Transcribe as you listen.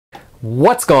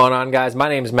What's going on, guys? My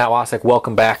name is Matt Wacek.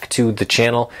 Welcome back to the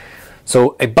channel.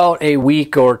 So about a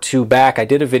week or two back, I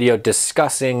did a video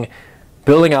discussing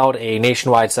building out a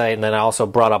nationwide site, and then I also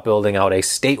brought up building out a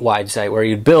statewide site where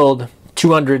you'd build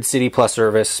 200 city plus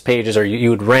service pages, or you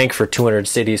would rank for 200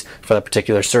 cities for the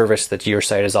particular service that your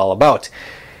site is all about.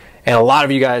 And a lot of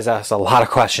you guys asked a lot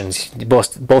of questions,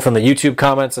 both in the YouTube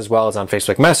comments as well as on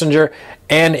Facebook Messenger,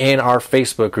 and in our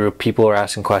Facebook group, people are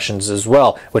asking questions as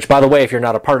well, which, by the way, if you're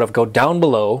not a part of, go down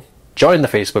below, join the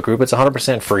Facebook group. It's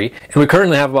 100% free. And we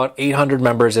currently have about 800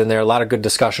 members in there, a lot of good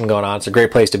discussion going on. It's a great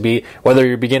place to be, whether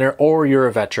you're a beginner or you're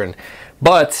a veteran.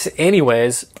 But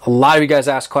anyways, a lot of you guys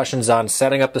ask questions on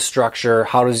setting up the structure.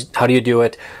 How do you do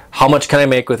it? How much can I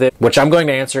make with it? Which I'm going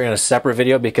to answer in a separate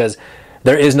video, because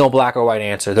there is no black or white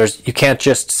answer. You can't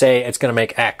just say it's going to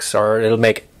make X or it'll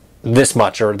make this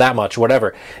much or that much,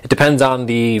 whatever. It depends on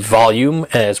the volume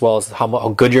as well as how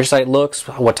good your site looks,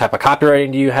 what type of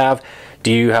copywriting do you have,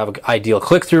 do you have ideal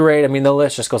click-through rate? I mean, the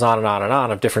list just goes on and on and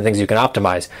on of different things you can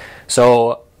optimize.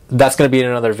 So that's going to be in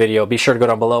another video. Be sure to go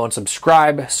down below and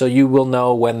subscribe so you will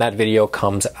know when that video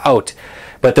comes out.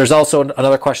 But there's also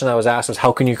another question that was asked, was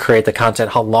how can you create the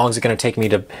content? How long is it going to take me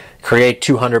to create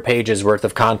 200 pages worth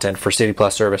of content for City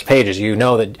Plus Service pages? You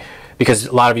know that, because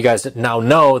a lot of you guys now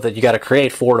know that you got to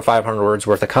create 400 to 500 words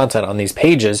worth of content on these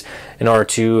pages in order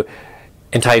to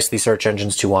entice the search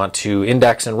engines to want to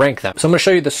index and rank them. So I'm going to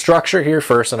show you the structure here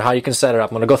first and how you can set it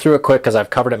up. I'm going to go through it quick because I've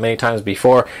covered it many times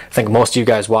before. I think most of you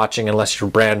guys watching, unless you're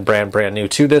brand new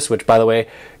to this, which, by the way,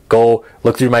 go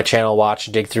look through my channel, watch,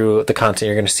 dig through the content.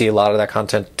 You're going to see a lot of that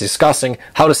content discussing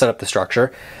how to set up the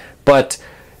structure. But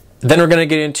then we're going to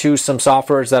get into some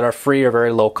softwares that are free or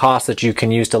very low cost that you can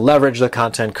use to leverage the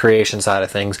content creation side of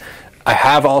things. I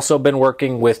have also been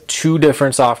working with two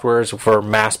different softwares for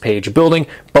mass page building.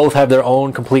 Both have their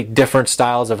own complete different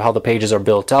styles of how the pages are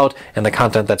built out and the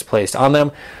content that's placed on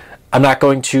them. I'm not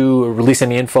going to release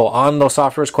any info on those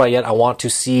softwares quite yet. I want to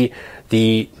see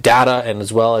the data and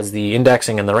as well as the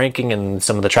indexing and the ranking and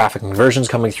some of the traffic conversions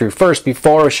coming through first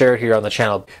before I share it here on the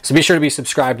channel. So be sure to be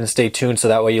subscribed and stay tuned so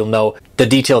that way you'll know the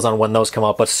details on when those come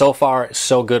up. But so far,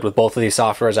 so good with both of these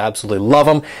softwares. I absolutely love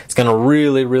them. It's going to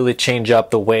really change up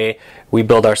the way we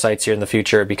build our sites here in the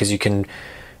future, because you can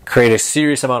create a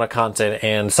serious amount of content,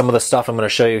 and some of the stuff I'm going to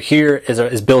show you here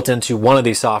is built into one of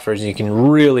these softwares, and you can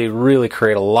really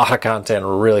create a lot of content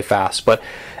really fast. But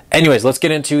anyways, let's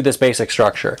get into this basic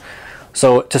structure.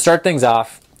 So to start things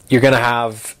off, you're going to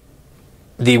have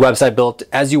the website built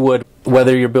as you would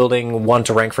whether you're building one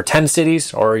to rank for 10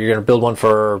 cities, or you're going to build one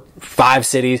for 5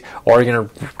 cities, or you're going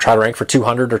to try to rank for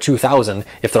 200 or 2,000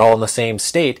 if they're all in the same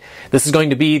state. This is going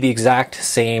to be the exact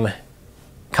same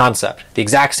concept, the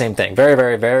exact same thing.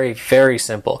 Very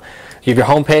simple. You have your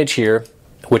homepage here,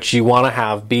 which you want to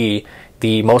have be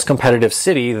the most competitive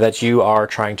city that you are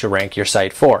trying to rank your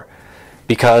site for,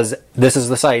 because this is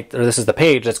the site, or this is the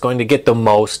page that's going to get the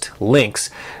most links.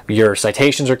 Your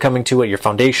citations are coming to it, your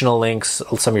foundational links,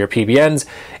 some of your PBNs.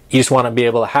 You just want to be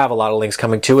able to have a lot of links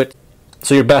coming to it.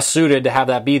 So you're best suited to have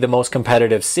that be the most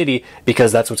competitive city,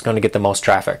 because that's what's going to get the most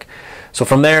traffic. So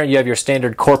from there, you have your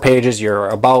standard core pages, your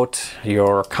about,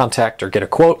 your contact or get a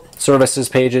quote, services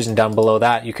pages, and down below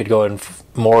that, you could go in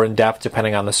more in depth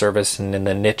depending on the service and in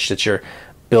the niche that you're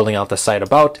building out the site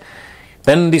about.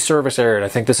 Then the service area, and I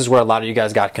think this is where a lot of you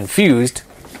guys got confused,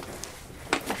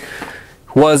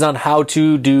 was on how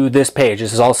to do this page.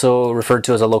 This is also referred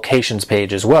to as a locations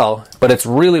page as well, but it's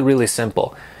really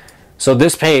simple. So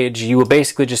this page, you will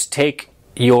basically just take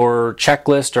your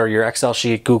checklist or your Excel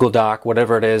sheet, Google Doc,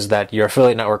 whatever it is that your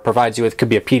affiliate network provides you with, could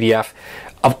be a PDF,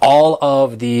 of all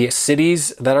of the cities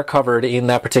that are covered in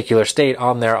that particular state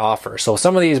on their offer. So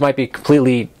some of these might be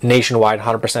completely nationwide,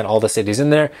 100% all the cities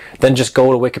in there. Then just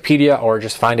go to Wikipedia or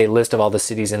just find a list of all the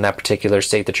cities in that particular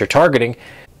state that you're targeting.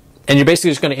 And you're basically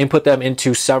just going to input them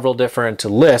into several different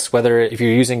lists, whether if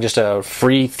you're using just a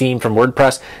free theme from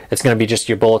WordPress, it's going to be just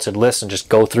your bulleted list and just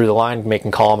go through the line, making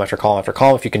column after column after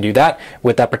column. If you can do that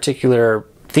with that particular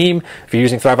theme. If you're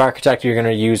using Thrive Architect, you're going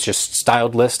to use just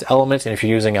styled list element. And if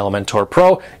you're using Elementor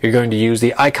Pro, you're going to use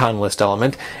the icon list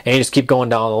element. And you just keep going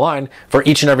down the line for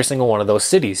each and every single one of those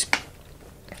cities.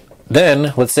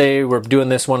 Then, let's say we're doing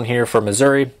this one here for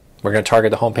Missouri. We're going to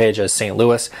target the homepage as St.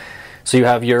 Louis. So you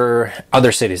have your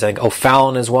other cities. I think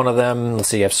O'Fallon is one of them. Let's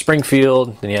see, you have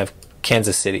Springfield, then you have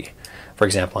Kansas City, for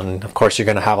example. And of course, you're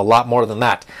going to have a lot more than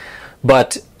that.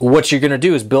 But what you're going to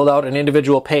do is build out an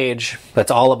individual page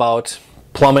that's all about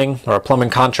plumbing or a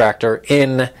plumbing contractor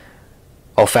in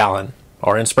O'Fallon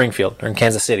or in Springfield or in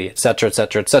Kansas City, etc.,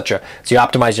 etc., etc. So you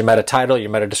optimize your meta title, your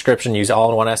meta description, use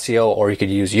all-in-one SEO, or you could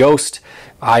use Yoast.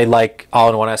 I like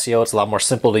all-in-one SEO. It's a lot more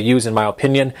simple to use in my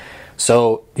opinion.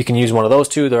 So you can use one of those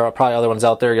two. There are probably other ones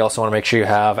out there. You also want to make sure you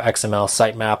have XML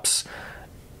sitemaps,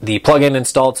 the plugin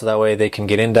installed, so that way they can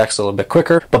get indexed a little bit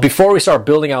quicker. But before we start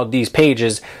building out these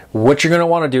pages, what you're going to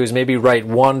want to do is maybe write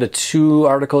 1 to 2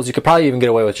 articles. You could probably even get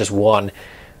away with just one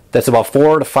that's about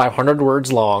 400 to 500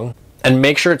 words long, and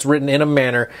make sure it's written in a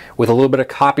manner with a little bit of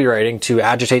copywriting to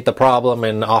agitate the problem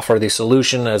and offer the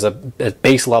solution as a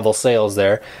base level sales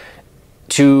there,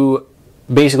 to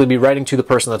basically be writing to the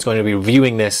person that's going to be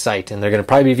viewing this site, and they're going to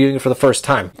probably be viewing it for the first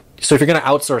time. So if you're going to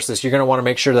outsource this, you're going to want to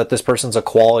make sure that this person's a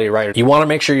quality writer. You want to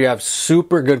make sure you have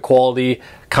super good quality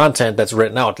content that's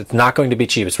written out. It's not going to be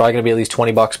cheap. It's probably going to be at least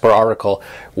 20 bucks per article,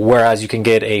 whereas you can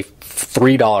get a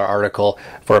 $3 article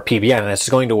for a PBN, and it's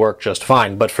going to work just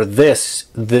fine. But for this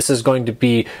is going to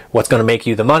be what's going to make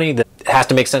you the money. That has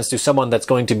to make sense to someone that's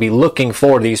going to be looking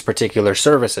for these particular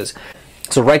services.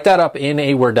 So write that up in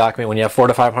a Word document. When you have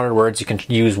 400 to 500 words, you can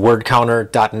use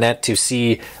wordcounter.net to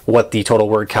see what the total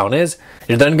word count is.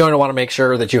 You're then going to want to make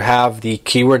sure that you have the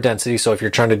keyword density. So if you're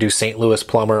trying to do St. Louis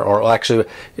plumber, or actually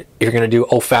you're going to do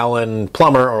O'Fallon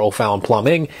plumber or O'Fallon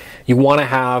plumbing, you want to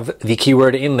have the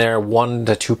keyword in there 1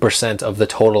 to 2% of the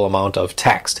total amount of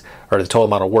text, or the total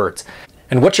amount of words.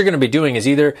 And what you're going to be doing is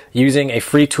either using a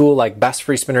free tool like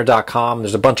bestfreespinner.com.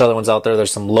 There's a bunch of other ones out there. There's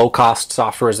some low-cost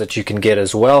softwares that you can get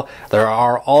as well. There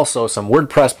are also some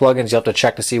WordPress plugins. You have to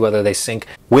check to see whether they sync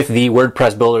with the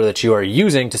WordPress builder that you are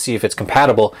using to see if it's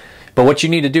compatible. But what you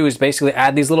need to do is basically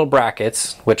add these little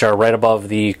brackets, which are right above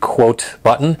the quote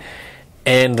button,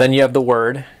 and then you have the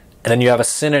word, and then you have a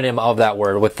synonym of that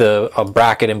word with a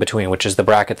bracket in between, which is the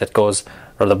bracket that goes,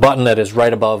 or the button that is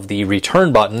right above the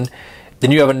return button.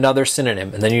 Then you have another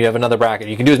synonym, and then you have another bracket.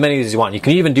 You can do as many as you want. You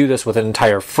can even do this with an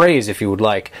entire phrase if you would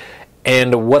like.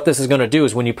 And what this is going to do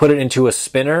is when you put it into a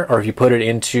spinner, or if you put it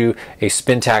into a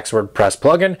Spintax WordPress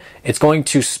plugin, it's going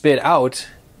to spit out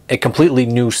a completely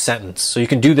new sentence. So you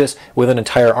can do this with an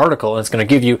entire article, and it's going to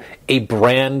give you a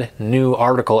brand new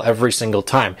article every single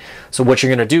time. So what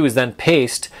you're going to do is then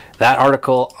paste that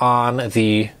article on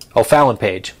the O'Fallon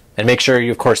page, and make sure you,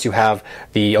 of course, you have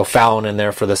the O'Fallon in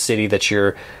there for the city that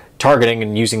you're targeting,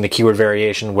 and using the keyword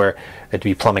variation where it'd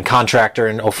be plumbing contractor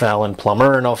and O'Fallon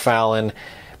plumber and O'Fallon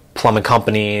plumbing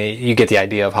company. You get the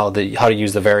idea of how to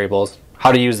use the variables,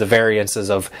 how to use the variances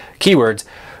of keywords.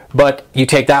 But you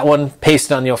take that one,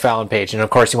 paste it on the O'Fallon page, and of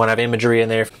course you want to have imagery in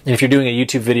there. And if you're doing a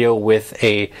YouTube video with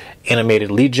a animated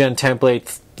lead gen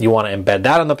template, you want to embed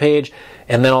that on the page.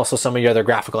 And then also some of your other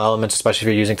graphical elements, especially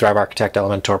if you're using Thrive Architect,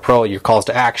 Elementor Pro, your calls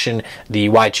to action, the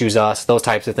why choose us, those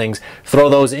types of things. Throw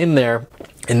those in there,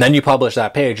 and then you publish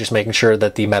that page, just making sure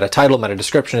that the meta title, meta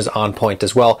description is on point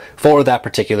as well for that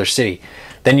particular city.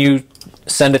 Then you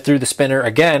send it through the spinner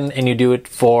again, and you do it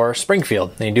for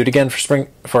Springfield. Then you do it again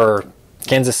for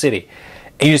Kansas City.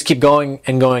 And you just keep going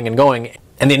and going and going.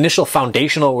 And the initial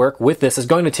foundational work with this is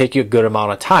going to take you a good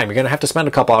amount of time. You're going to have to spend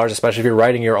a couple hours, especially if you're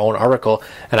writing your own article.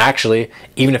 And actually,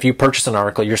 even if you purchase an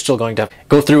article, you're still going to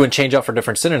go through and change out for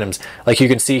different synonyms. Like you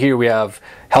can see here, we have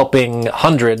helping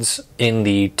hundreds in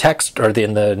the text, or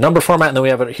in the number format, and then we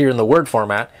have it here in the word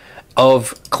format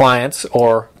of clients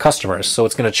or customers. So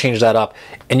it's going to change that up.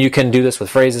 And you can do this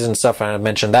with phrases and stuff, and I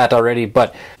mentioned that already,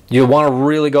 but you'll want to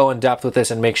really go in depth with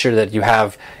this and make sure that you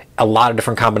have a lot of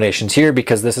different combinations here,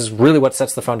 because this is really what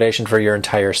sets the foundation for your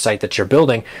entire site that you're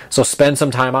building. So spend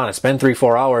some time on it. Spend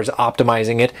 3-4 hours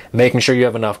optimizing it, making sure you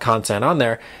have enough content on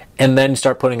there, and then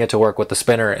start putting it to work with the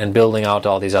spinner and building out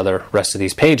all these other rest of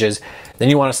these pages. Then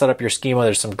you want to set up your schema.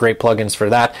 There's some great plugins for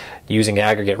that, using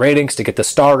aggregate ratings to get the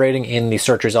star rating in the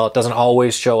search result. It doesn't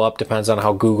always show up, depends on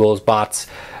how Google's bots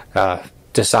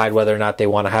decide whether or not they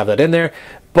want to have that in there,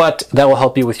 but that will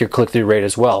help you with your click-through rate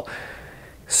as well.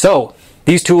 So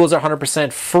these tools are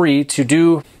 100% free to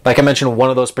do. Like I mentioned,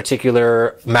 one of those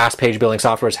particular mass page building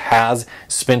softwares has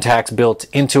Spintax built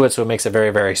into it, so it makes it very,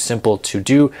 very simple to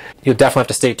do. You'll definitely have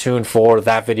to stay tuned for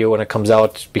that video when it comes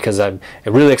out, because I'm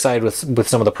really excited with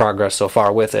some of the progress so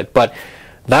far with it. But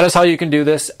that is how you can do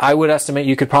this. I would estimate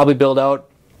you could probably build out,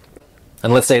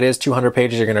 and let's say it is 200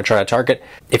 pages you're going to try to target.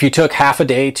 If you took half a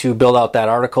day to build out that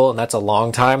article, and that's a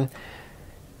long time,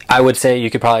 I would say you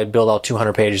could probably build out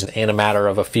 200 pages in a matter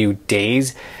of a few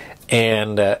days.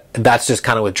 And that's just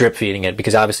kind of with drip feeding it,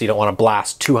 because obviously you don't want to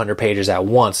blast 200 pages at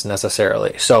once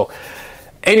necessarily. So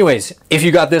Anyways, if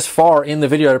you got this far in the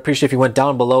video, I'd appreciate if you went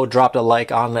down below, dropped a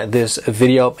like on this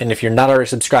video, and if you're not already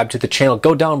subscribed to the channel,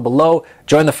 go down below,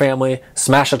 join the family,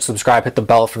 smash that subscribe, hit the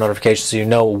bell for notifications so you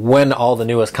know when all the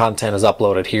newest content is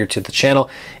uploaded here to the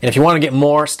channel. And if you want to get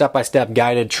more step-by-step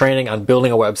guided training on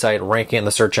building a website, ranking in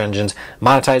the search engines,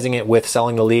 monetizing it with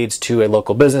selling the leads to a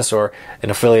local business or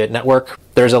an affiliate network,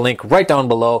 there's a link right down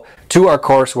below to our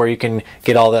course where you can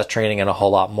get all that training and a whole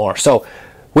lot more. So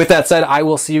with that said, I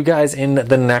will see you guys in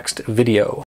the next video.